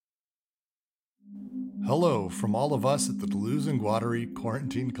Hello from all of us at the Deleuze and Guattari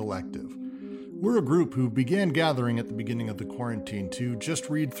Quarantine Collective. We're a group who began gathering at the beginning of the quarantine to just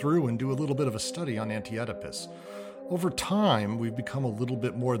read through and do a little bit of a study on Anti-Oedipus. Over time, we've become a little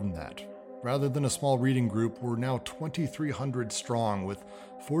bit more than that. Rather than a small reading group, we're now 2,300 strong, with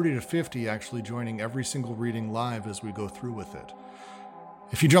 40 to 50 actually joining every single reading live as we go through with it.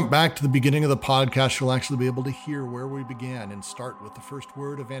 If you jump back to the beginning of the podcast, you'll actually be able to hear where we began and start with the first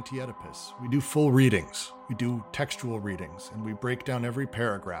word of Anti-Oedipus. We do full readings, we do textual readings, and we break down every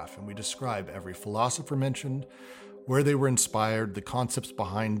paragraph and we describe every philosopher mentioned, where they were inspired, the concepts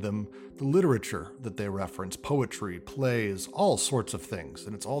behind them, the literature that they reference, poetry, plays, all sorts of things.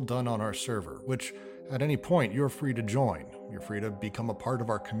 And it's all done on our server, which at any point you're free to join. You're free to become a part of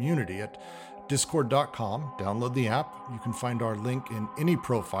our community at discord.com. Download the app. You can find our link in any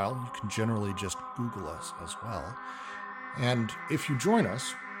profile. You can generally just Google us as well. And if you join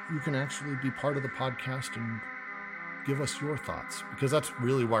us, you can actually be part of the podcast and give us your thoughts, because that's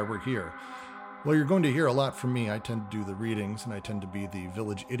really why we're here. Well, you're going to hear a lot from me. I tend to do the readings, and I tend to be the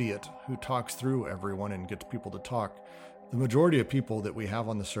village idiot who talks through everyone and gets people to talk. The majority of people that we have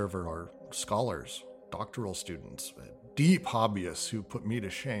on the server are scholars, doctoral students, deep hobbyists who put me to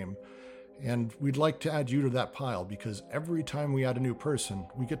shame. And we'd like to add you to that pile, because every time we add a new person,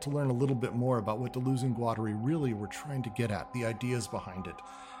 we get to learn a little bit more about what Deleuze and Guattari really were trying to get at, the ideas behind it,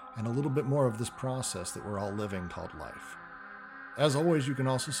 and a little bit more of this process that we're all living called life. As always, you can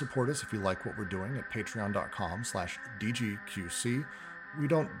also support us if you like what we're doing at patreon.com/DGQC. We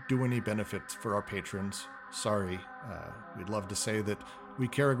don't do any benefits for our patrons. Sorry. We'd love to say that we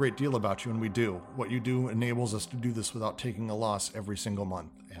care a great deal about you, and we do. What you do enables us to do this without taking a loss every single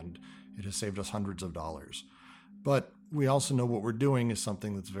month, and it has saved us hundreds of dollars. But we also know what we're doing is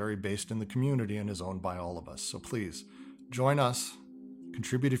something that's very based in the community and is owned by all of us. So please, join us,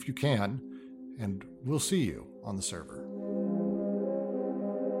 contribute if you can, and we'll see you on the server.